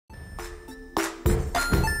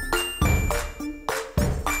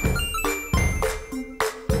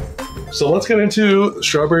So let's get into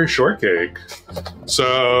Strawberry Shortcake.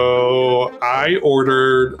 So I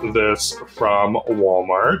ordered this from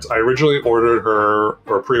Walmart. I originally ordered her,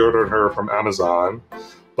 or pre-ordered her from Amazon,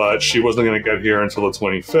 but she wasn't going to get here until the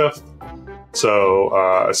 25th. So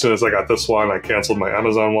as soon as I got this one, I canceled my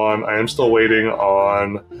Amazon one. I am still waiting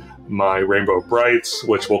on my Rainbow Brights,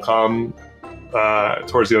 which will come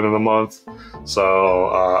towards the end of the month. So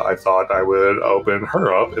I thought I would open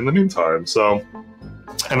her up in the meantime. So,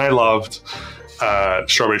 and I loved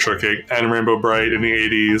Strawberry Shortcake and Rainbow Bright in the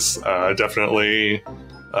 80s. Definitely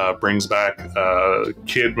brings back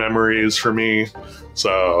kid memories for me.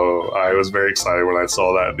 So I was very excited when I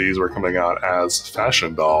saw that these were coming out as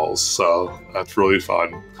fashion dolls. So that's really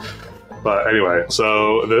fun. But anyway,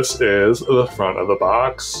 so this is the front of the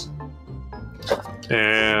box.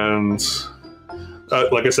 And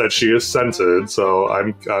like I said, she is scented, so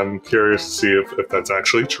I'm curious to see if that's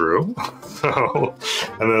actually true. So,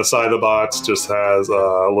 and then the side of the box just has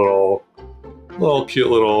a little cute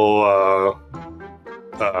little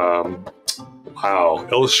wow,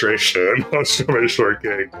 illustration of Strawberry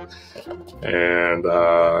Shortcake. And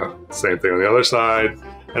same thing on the other side.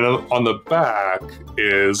 And then on the back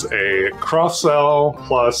is a cross-sell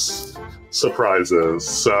plus surprises.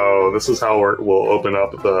 So this is how we'll open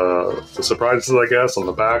up the surprises, I guess, on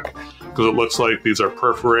the back, because it looks like these are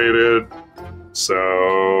perforated.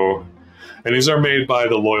 So, and these are made by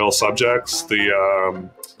the Loyal Subjects. The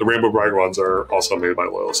Rainbow Bright ones are also made by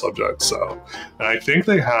Loyal Subjects. So, and I think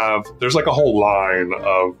there's like a whole line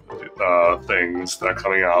of things that are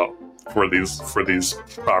coming out for these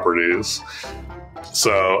properties.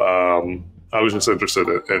 So I was just interested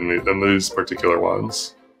in these particular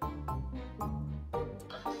ones.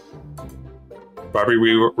 Barbie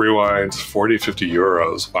Rewind, 40-50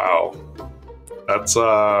 euros. Wow,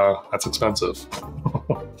 that's expensive.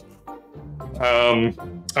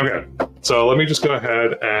 Okay, so let me just go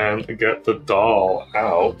ahead and get the doll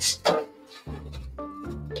out.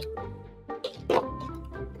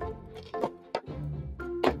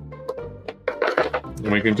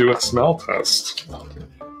 And we can do a smell test.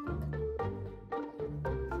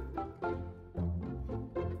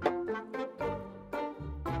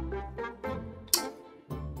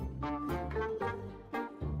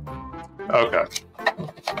 Okay.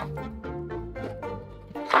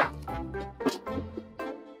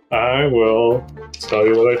 I will tell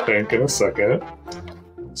you what I think in a second.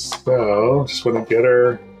 So, just want to get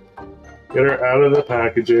her out of the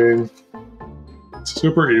packaging. It's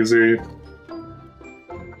super easy.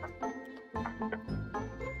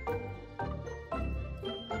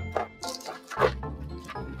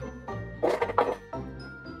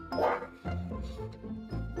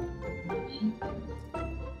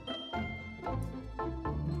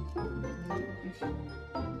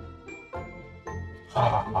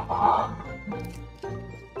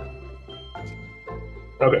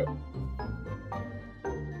 Okay.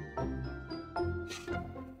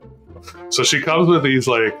 So she comes with these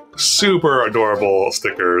like super adorable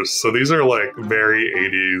stickers. So these are like very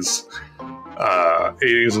 80s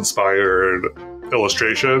inspired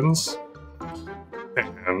illustrations.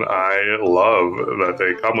 And I love that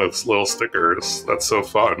they come with little stickers. That's so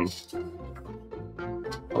fun.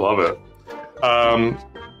 I love it.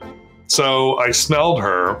 So I smelled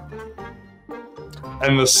her,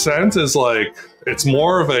 and the scent is like, it's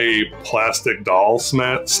more of a plastic doll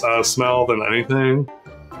smell than anything,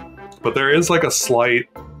 but there is like a slight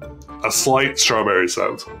strawberry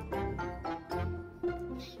scent.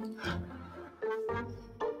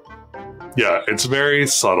 Yeah, it's very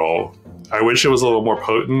subtle. I wish it was a little more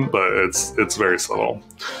potent, but it's very subtle.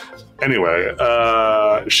 Anyway,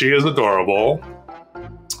 she is adorable.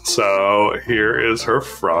 So here is her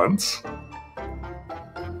front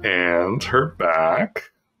and her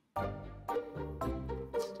back.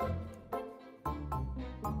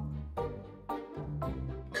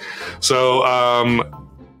 So,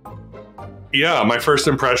 yeah, my first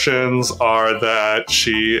impressions are that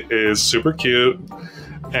she is super cute,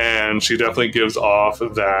 and she definitely gives off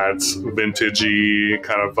that vintagey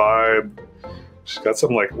kind of vibe. She's got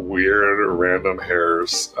some like weird random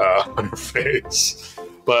hairs on her face,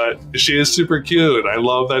 but she is super cute. I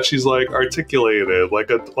love that she's like articulated, like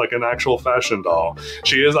an actual fashion doll.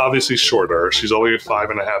 She is obviously shorter. She's only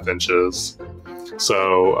 5.5 inches,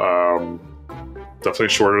 so definitely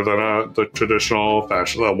shorter than the traditional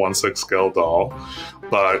fashion 1/6 scale doll.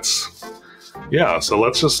 But yeah, so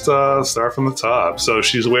let's just start from the top. So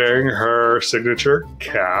she's wearing her signature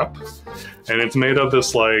cap, and it's made of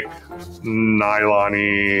this like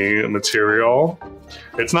nylon-y material.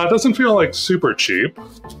 Doesn't feel like super cheap.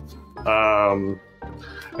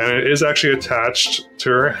 And it is actually attached to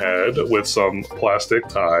her head with some plastic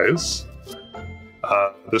ties.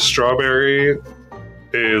 The strawberry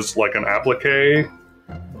is like an applique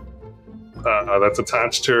that's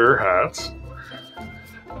attached to her hat.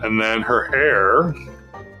 And then her hair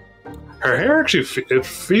actually, it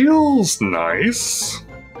feels nice.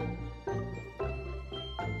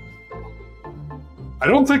 I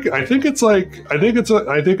think it's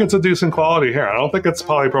a decent quality hair. I don't think it's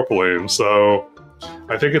polypropylene, so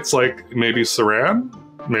I think it's like maybe saran,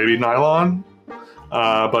 maybe nylon.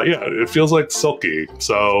 But yeah, it feels like silky,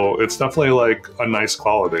 so it's definitely like a nice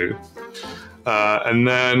quality. And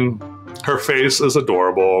then her face is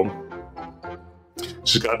adorable.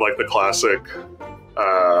 She's got like the classic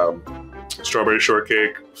Strawberry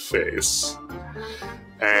Shortcake face.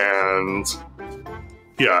 And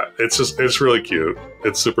yeah, it's really cute.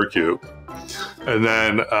 It's super cute. And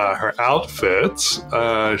then her outfit,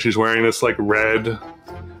 she's wearing this like red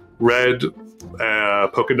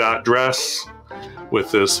polka dot dress with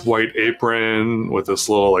this white apron with this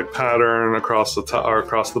little like pattern across the top or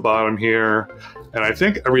across the bottom here. And I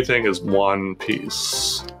think everything is one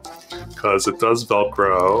piece because it does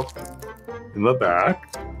Velcro in the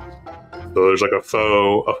back. So there's like a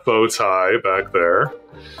faux tie back there.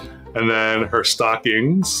 And then her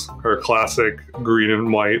stockings, her classic green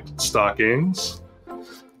and white stockings.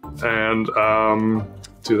 And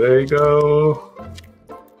do they go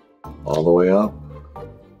all the way up?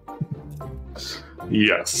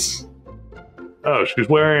 Yes. Oh, she's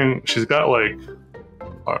got like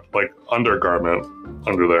undergarment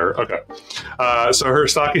under there. Okay. So her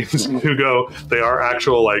stockings they are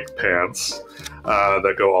actual like pants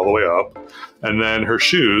that go all the way up. And then her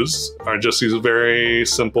shoes are just these very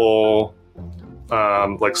simple,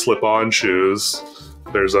 like slip-on shoes.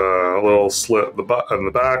 There's a little slit in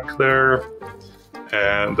the back there.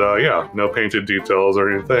 And yeah, no painted details or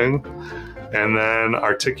anything. And then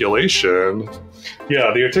articulation.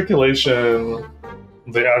 Yeah, the articulation,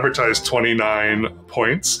 they advertised 29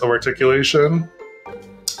 points of articulation,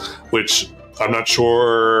 which I'm not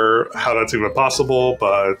sure how that's even possible,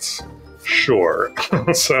 but sure.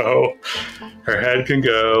 So her head can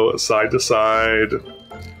go side to side,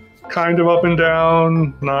 kind of up and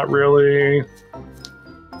down, not really.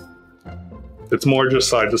 It's more just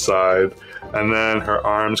side to side. And then her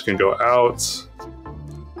arms can go out.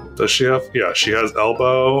 Does she have? Yeah, she has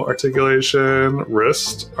elbow articulation,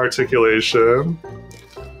 wrist articulation.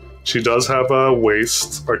 She does have a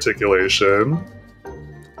waist articulation.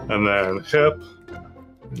 And then hip,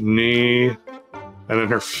 knee, and then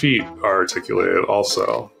her feet are articulated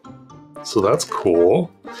also. So that's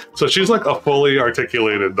cool. So she's like a fully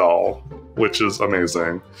articulated doll, which is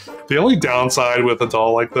amazing. The only downside with a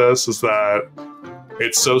doll like this is that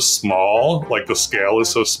it's so small, like the scale is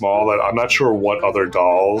so small that I'm not sure what other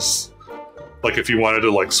dolls, like if you wanted to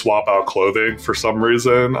like swap out clothing for some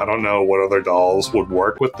reason, I don't know what other dolls would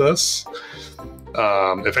work with this.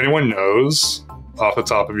 If anyone knows off the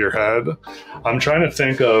top of your head, I'm trying to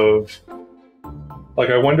think of, like,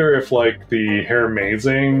 I wonder if like the Hair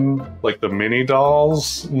Amazing, like the mini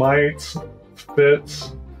dolls might fit,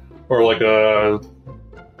 or like I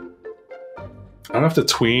don't know if the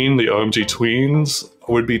tween, the OMG tweens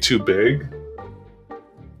would be too big.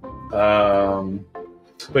 But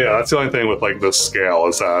yeah, that's the only thing with like the scale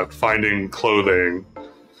is that finding clothing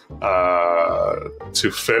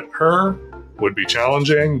to fit her would be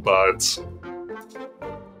challenging, but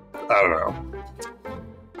I don't know.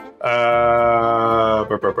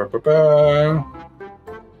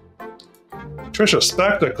 Trisha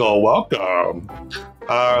Spectacle, welcome.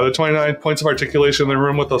 Are the 29 points of articulation in the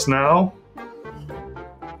room with us now?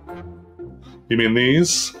 You mean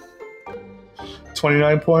these?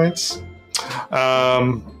 29 points?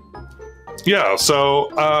 Yeah, so,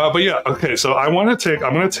 but yeah, okay, so I'm gonna take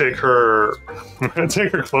her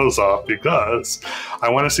clothes off because I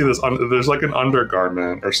want to see this, there's like an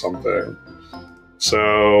undergarment or something.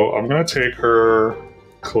 So I'm gonna take her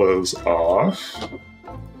clothes off.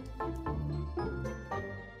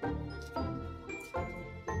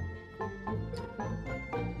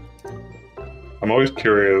 I'm always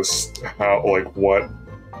curious how, like, what...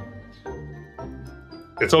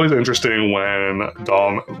 It's always interesting when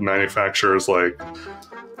doll manufacturers, like,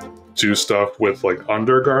 do stuff with, like,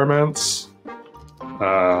 undergarments.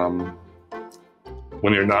 When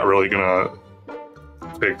you're not really gonna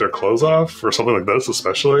take their clothes off, for something like this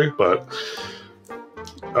especially, but...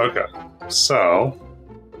 Okay, so...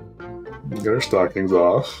 Get her stockings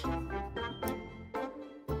off.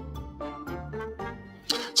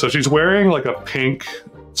 So she's wearing like a pink,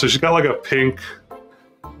 so she's got like a pink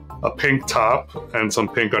top and some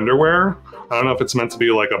pink underwear. I don't know if it's meant to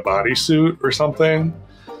be like a bodysuit or something,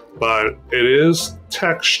 but it is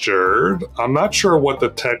textured. I'm not sure what the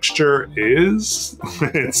texture is.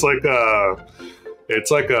 It's like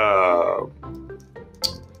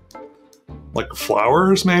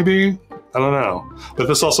flowers maybe? I don't know. But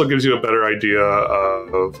this also gives you a better idea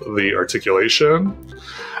of the articulation.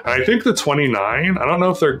 And I think the 29, I don't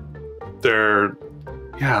know if they're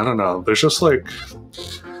yeah, I don't know. There's just like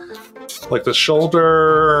the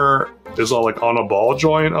shoulder is all like on a ball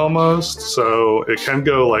joint almost. So it can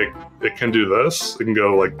go like, it can do this. It can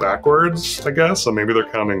go like backwards, I guess. So maybe they're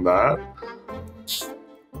counting that.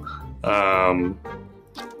 And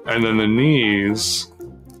then the knees.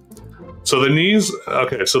 So the knees,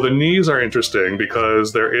 okay, so the knees are interesting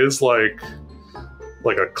because there is like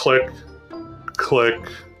a click, click,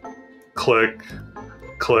 click,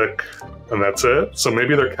 click, and that's it. So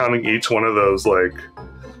maybe they're counting each one of those like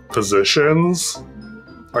positions,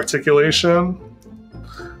 articulation,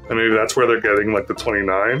 and maybe that's where they're getting like the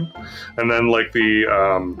 29. And then like the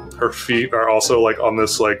her feet are also like on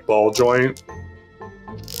this like ball joint.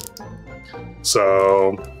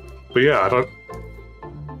 So, but yeah, I don't.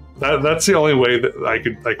 That's the only way that I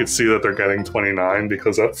could see that they're getting 29,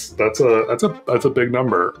 because that's a big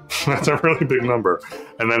number. That's a really big number.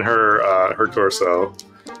 And then her torso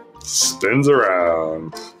spins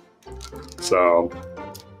around. So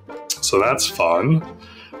that's fun.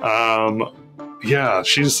 Yeah,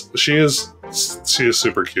 she is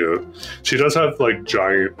super cute. She does have like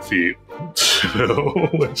giant feet too,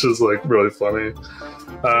 which is like really funny.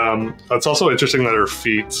 It's also interesting that her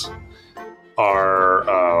feet are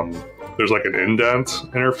there's like an indent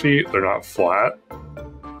in her feet. They're not flat,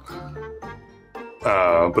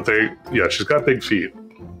 but she's got big feet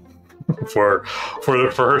for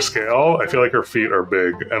her scale. I feel like her feet are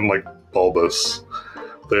big and like bulbous.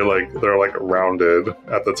 They're like rounded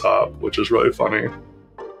at the top, which is really funny.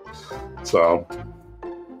 So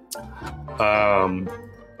oh,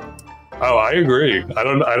 I agree. I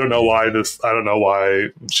don't know why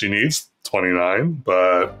she needs 29,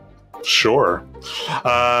 but sure.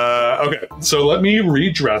 Okay, so let me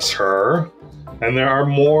redress her, and there are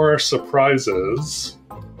more surprises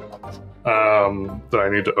that I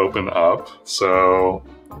need to open up. So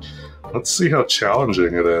let's see how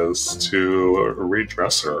challenging it is to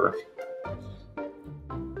redress her.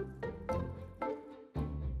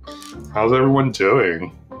 How's everyone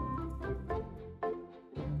doing?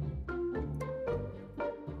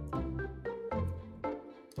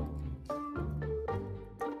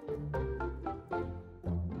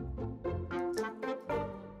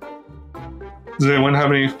 Does anyone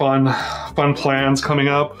have any fun plans coming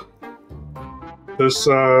up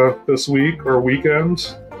this week or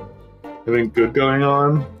weekend? Anything good going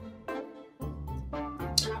on?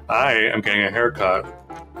 I am getting a haircut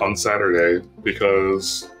on Saturday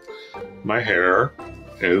because my hair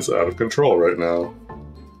is out of control right now.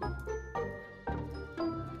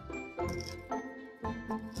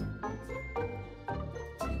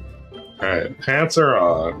 Alright, pants are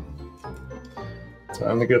on.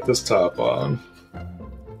 Time to get this top on.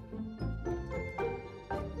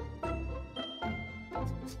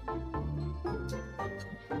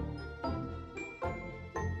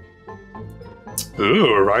 Ooh,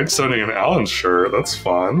 a rhinestoning an Allen shirt. That's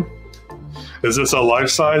fun. Is this a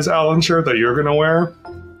life-size Allen shirt that you're gonna wear?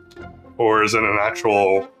 Or is it an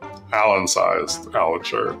actual Allen-sized Allen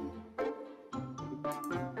shirt?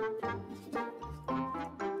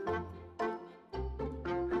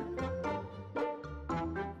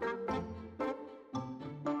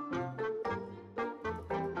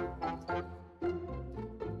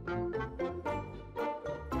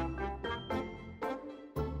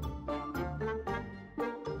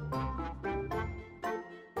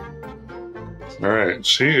 All right,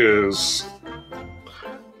 she is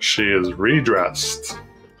redressed.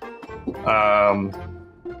 Oh,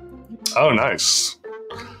 nice.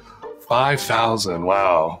 5,000.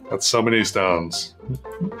 Wow, that's so many stones.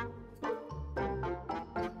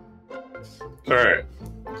 All right.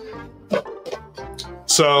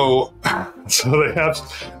 So they have.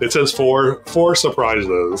 It says four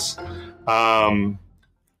surprises.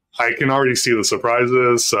 I can already see the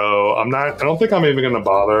surprises, so I don't think I'm even gonna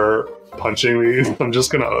bother punching these. I'm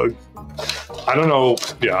just gonna, I don't know.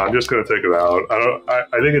 Yeah, I'm just gonna take it out.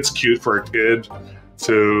 I think it's cute for a kid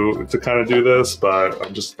to kind of do this, but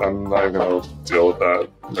I'm not even gonna deal with that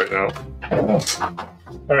right now.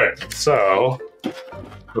 All right, so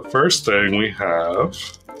the first thing we have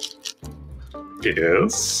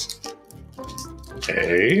is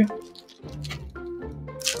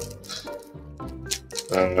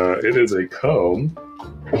it is a comb.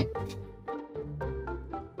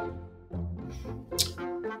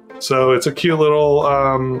 So it's a cute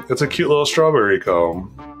little strawberry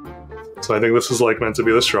comb. So I think this is like meant to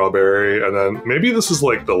be the strawberry, and then maybe this is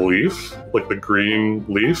like the leaf, like the green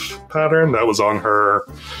leaf pattern that was on her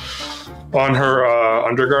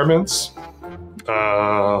undergarments.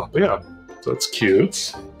 But yeah, so it's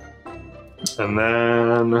cute. And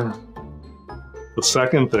then the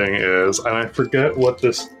second thing is, and I forget what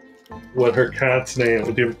her cat's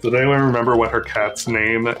name. Did anyone remember what her cat's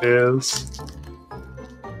name is?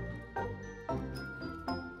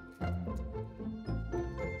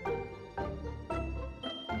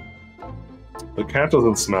 The cat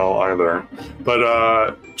doesn't smell either,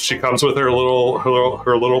 but she comes with her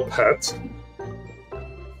little pet.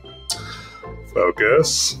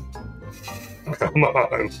 Focus. Come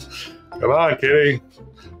on, kitty.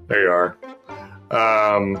 There you are.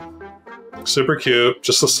 Super cute.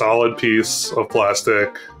 Just a solid piece of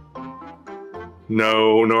plastic.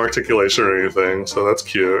 No articulation or anything, so that's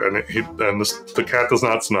cute. And the cat does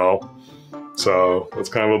not smell, so that's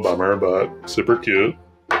kind of a bummer, but super cute.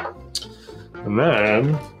 And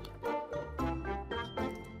then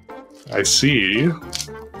I see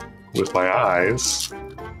with my eyes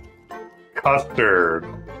Custard.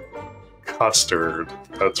 Custard.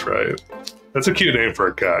 That's right. That's a cute name for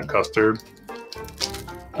a cat, Custard.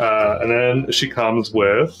 And then she comes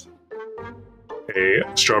with a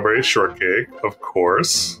Strawberry Shortcake, of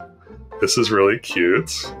course. This is really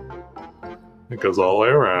cute. It goes all the way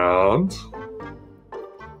around.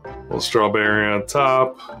 Little strawberry on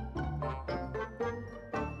top.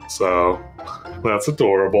 So that's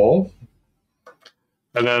adorable.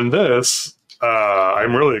 And then this,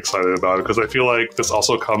 I'm really excited about it because I feel like this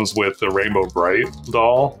also comes with the Rainbow Bright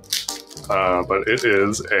doll. But it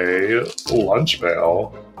is a lunch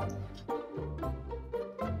pail.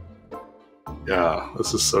 Yeah,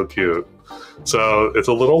 this is so cute. So it's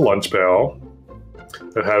a little lunch pail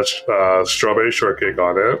that has Strawberry Shortcake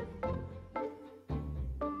on it.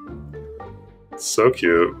 It's so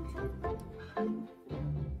cute.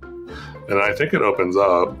 And I think it opens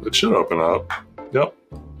up. It should open up. Yep,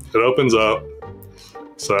 it opens up.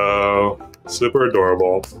 So super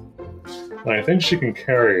adorable. And I think she can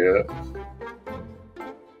carry it.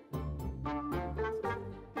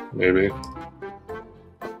 Maybe.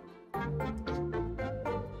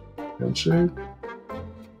 Can she?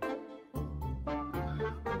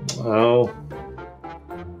 Oh.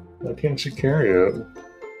 Why can't she carry it?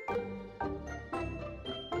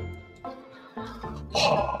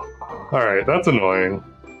 Alright, that's annoying.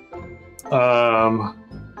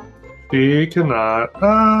 She cannot.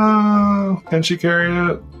 Can she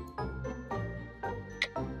carry it?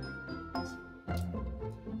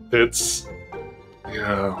 It's.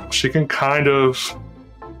 Yeah, she can kind of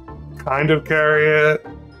carry it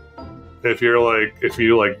if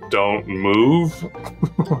you don't move.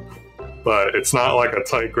 But it's not like a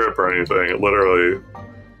tight grip or anything. It literally,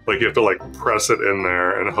 like, you have to like press it in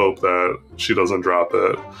there and hope that she doesn't drop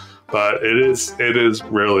it. But it is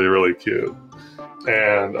really, really cute.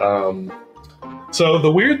 And so the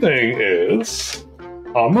weird thing is,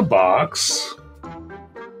 on the box,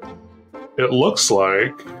 it looks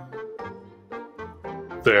like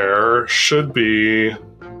there should be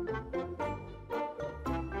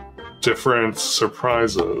different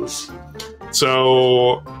surprises.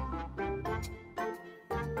 So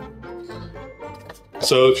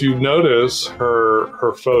if you notice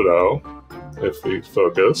her photo, if we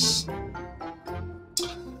focus,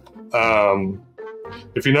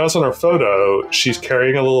 if you notice on her photo, she's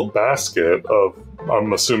carrying a little basket of,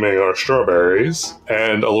 I'm assuming, are strawberries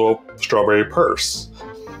and a little strawberry purse.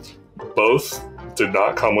 Both did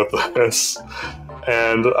not come with this.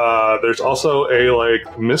 And there's also a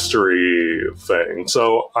like mystery thing.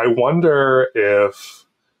 So I wonder if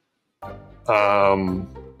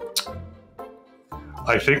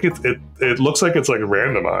I think it looks like it's like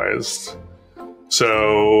randomized.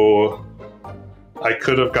 So I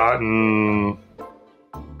could have gotten,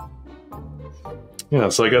 yeah,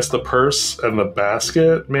 so I guess the purse and the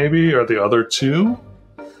basket maybe are the other two.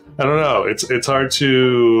 I don't know. It's hard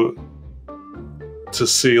to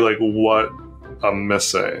see like what I'm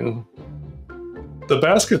missing. The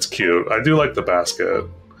basket's cute. I do like the basket.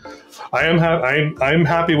 I'm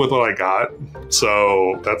happy with what I got,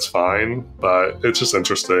 so that's fine. But it's just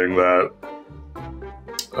interesting that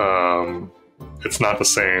it's not the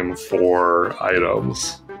same for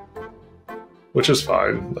items, which is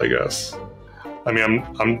fine, I guess. I mean,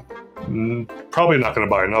 I'm probably not going to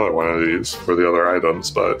buy another one of these for the other items,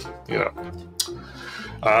 but you know.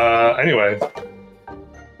 Anyway,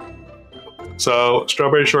 so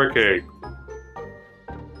Strawberry Shortcake,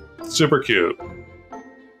 super cute.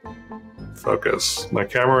 Focus. My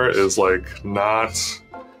camera is like not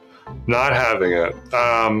having it.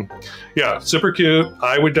 Yeah, super cute.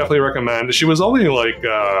 I would definitely recommend. She was only like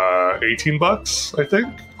 18 bucks, I think,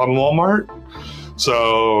 on Walmart.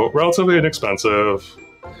 So relatively inexpensive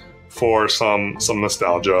for some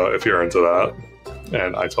nostalgia if you're into that.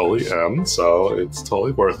 And I totally am, so it's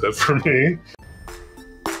totally worth it for me.